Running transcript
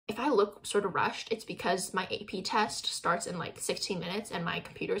look sort of rushed, it's because my AP test starts in like 16 minutes and my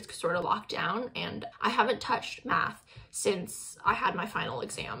computer's sort of locked down, and I haven't touched math since I had my final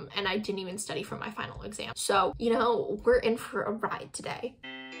exam, and I didn't even study for my final exam. So, you know, we're in for a ride today.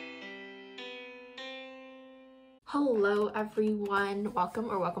 Hello everyone,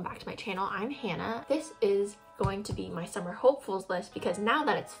 welcome back to my channel. I'm Hannah. This is going to be my summer hopefuls list because now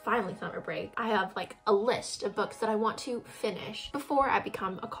that it's finally summer break, I have like a list of books that I want to finish before I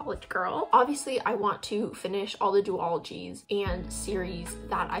become a college girl. Obviously, I want to finish all the duologies and series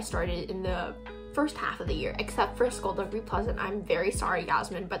that I started in the first half of the year, except for Skullduggery Pleasant. I'm very sorry,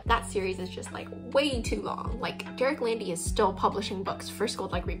 Yasmin, but that series is just like way too long. Like, Derek Landy is still publishing books for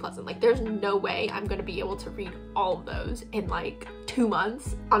Skullduggery Pleasant. Like, there's no way I'm gonna be able to read all of those in like 2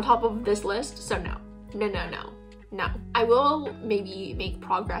 months on top of this list. So no. I will maybe make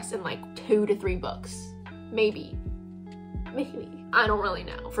progress in like 2 to 3 books. Maybe. I don't really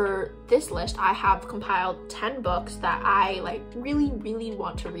know. For this list, I have compiled 10 books that I like really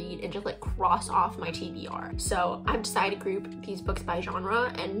want to read and just like cross off my TBR. So I've decided to group these books by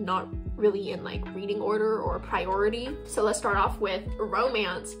genre and not really in like reading order or priority. So let's start off with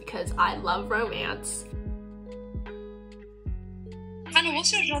romance because I love romance. Hannah,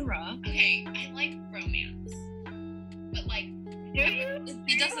 what's your genre? Okay, I like romance, but like,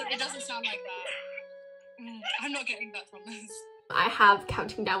 It doesn't sound like that. I'm not getting that from this. I have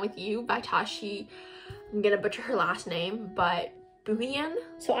Counting Down With You by Tashie. I'm gonna butcher her last name, but bhuiyan.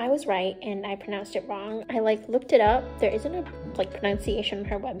 So I was right and I pronounced it wrong. I like looked it up. There isn't a like pronunciation on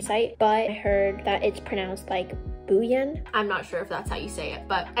her website, but I heard that it's pronounced like bhuiyan. I'm not sure if that's how you say it,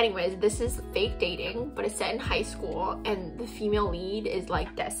 but anyways, this is fake dating, but it's set in high school and the female lead is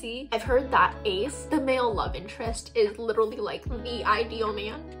like Desi. I've heard that Ace, the male love interest, is literally like the ideal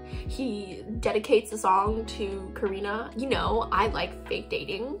man. He dedicates the song to Karina. You know, I like fake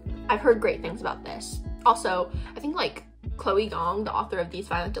dating. I've heard great things about this. Also, I think like Chloe Gong, the author of These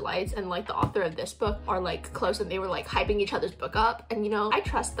Violent Delights, and like the author of this book are like close and they were like hyping each other's book up, and you know, I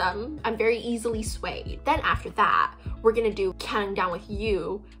trust them. I'm very easily swayed. Then after that, we're gonna do Counting Down With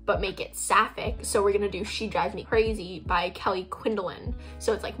You, but make it sapphic. So we're gonna do She Drives Me Crazy by Quindlen.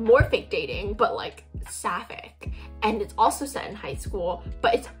 So it's like more fake dating, but like sapphic. And it's also set in high school,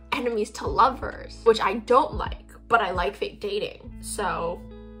 but it's enemies to lovers, which I don't like, but I like fake dating. So,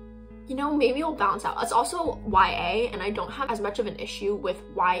 you know, maybe it'll balance out. It's also YA, and I don't have as much of an issue with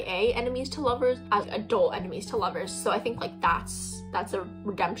YA enemies to lovers as adult enemies to lovers. So I think like that's a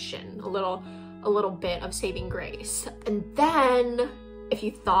redemption, a little bit of saving grace. And then if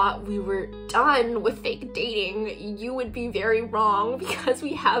you thought we were done with fake dating, you would be very wrong because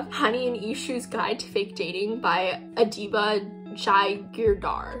we have Hani and Ishu's Guide to Fake Dating by Adiba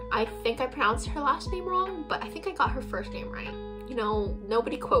Jaigirdar. I think I pronounced her last name wrong, but I think I got her first name right. You know,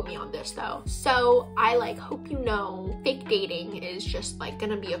 nobody quote me on this though. So I like hope you know fake dating is just like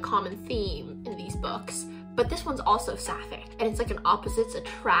gonna be a common theme in these books. But this one's also sapphic, and it's like an opposites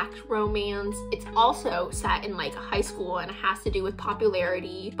attract romance. It's also set in like high school and it has to do with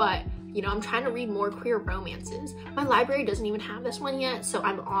popularity, but you know, I'm trying to read more queer romances. My library doesn't even have this one yet, so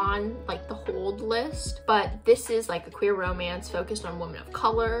I'm on like the hold list, but this is like a queer romance focused on women of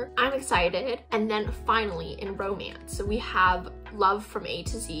color. I'm excited. And then finally in romance, we have Love from A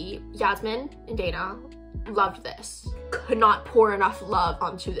to Z. Yasmin and Dana loved this. Could not pour enough love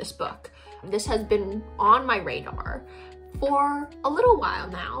onto this book. This has been on my radar for a little while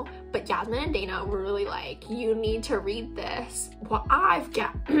now, but Yasmin and Dana were really like, you need to read this. Well, I've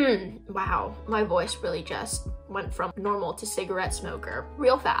got, wow, my voice really just went from normal to cigarette smoker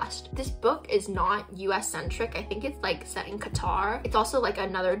real fast. This book is not US centric. I think it's like set in Qatar. It's also like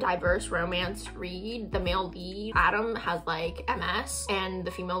another diverse romance read. The male lead, Adam, has like MS and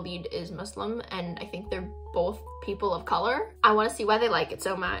the female lead is Muslim, and I think they're both people of color. I want to see why they like it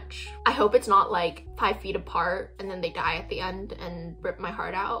so much. I hope it's not like 5 feet apart and then they die at the end and rip my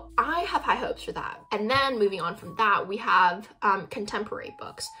heart out. I have high hopes for that. And then moving on from that, we have contemporary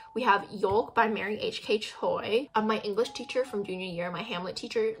books. We have Yolk by Mary H.K. Choi. My English teacher from junior year, my Hamlet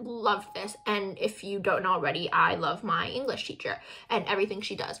teacher, loved this. And if you don't know already, I love my English teacher and everything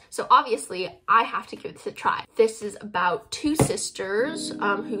she does. So obviously I have to give this a try. This is about 2 sisters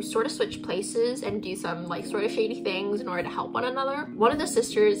who sort of switch places and do some like sort of shady things in order to help one another. One of the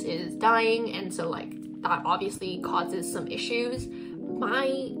sisters is dying, and so like that obviously causes some issues. My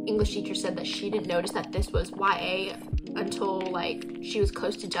English teacher said that she didn't notice that this was YA until like she was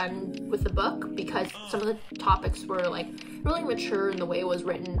close to done with the book, because some of the topics were like really mature and the way it was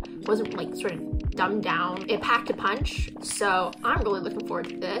written wasn't like sort of dumbed down. It packed a punch, so I'm really looking forward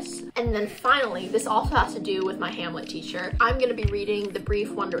to this. And then finally, this also has to do with my Hamlet teacher. I'm gonna be reading The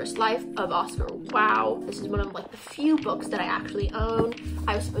Brief Wondrous Life of Oscar Wilde. This is one of like the few books that I actually own.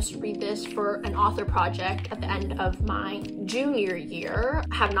 I was supposed to read this for an author project at the end of my junior year.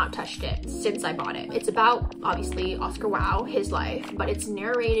 I have not touched it since I bought it. It's about, obviously, Oscar Wilde, his life, but it's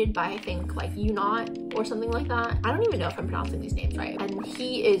narrated by, I think, like Junot or something like that. I don't even know if I'm pronouncing these names right. And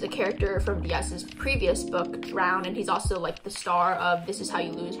he is a character from Díaz's previous book, Drown, and he's also like the star of This Is How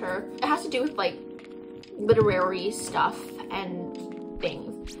You Lose Her. It has to do with like literary stuff and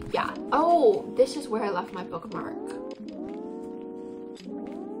things. Yeah. Oh, this is where I left my bookmark.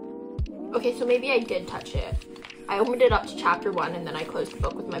 Okay, so maybe I did touch it. I opened it up to chapter 1 and then I closed the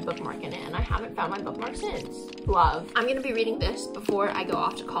book with my bookmark in it, and I haven't found my bookmark since. Love. I'm gonna be reading this before I go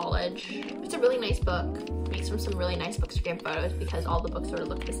off to college. It's a really nice book. Makes for some really nice bookstagram photos because all the books sort of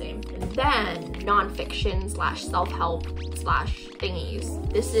look the same. And then nonfiction slash self-help slash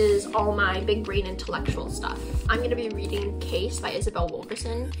thingies. This is all my big brain intellectual stuff. I'm gonna be reading Caste by Isabel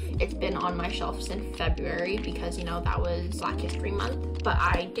Wilkerson. It's been on my shelf since February because, you know, that was Black History Month, but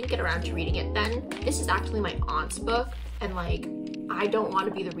I didn't get around to reading it then. This is actually my aunt's book, and like, I don't want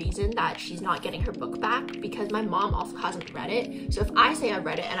to be the reason that she's not getting her book back because my mom also hasn't read it. So if I say I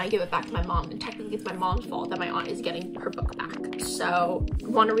read it and I give it back to my mom, then technically it's my mom's fault that my aunt is getting her book back. So I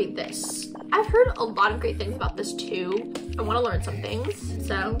want to read this. I've heard a lot of great things about this too. I want to learn some things.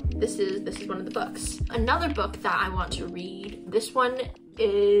 So this is one of the books. Another book that I want to read, this one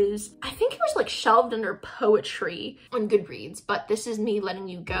is, I think it was like shelved under poetry on Goodreads, but this is Me Letting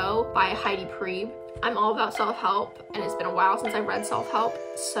You Go by Heidi Priebe. I'm all about self-help, and it's been a while since I've read self-help,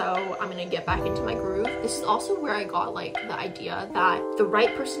 so I'm gonna get back into my groove. This is also where I got like the idea that the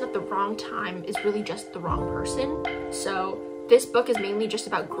right person at the wrong time is really just the wrong person. So this book is mainly just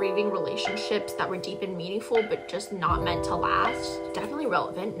about grieving relationships that were deep and meaningful, but just not meant to last. Definitely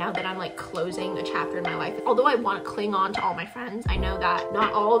relevant now that I'm like closing a chapter in my life. Although I want to cling on to all my friends, I know that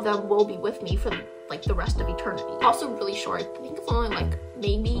not all of them will be with me for like the rest of eternity. Also really short. I think it's only like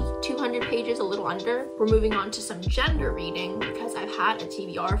maybe 200 pages, a little under. We're moving on to some gender reading because I've had a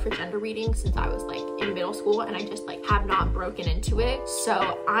TBR for gender reading since I was like in middle school, and I just like have not broken into it.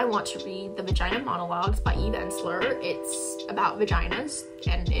 So I want to read The Vagina Monologues by Ensler. It's about vaginas,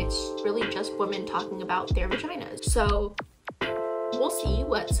 and it's really just women talking about their vaginas. So we'll see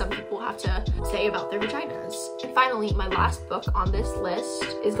what some people have to say about their vaginas. And finally, my last book on this list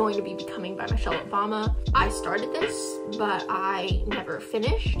is going to be Becoming by Michelle Obama. I started this, but I never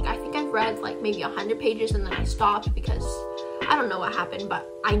finished. I think I've read like maybe 100 pages and then I stopped because I don't know what happened, but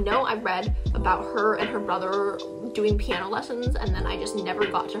I know I read about her and her brother doing piano lessons, and then I just never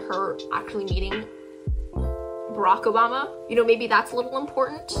got to her actually meeting Barack Obama. You know, maybe that's a little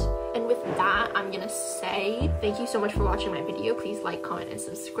important. And with that, I'm gonna say thank you so much for watching my video. Please like, comment, and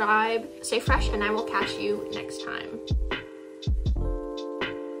subscribe. Stay fresh, and I will catch you next time.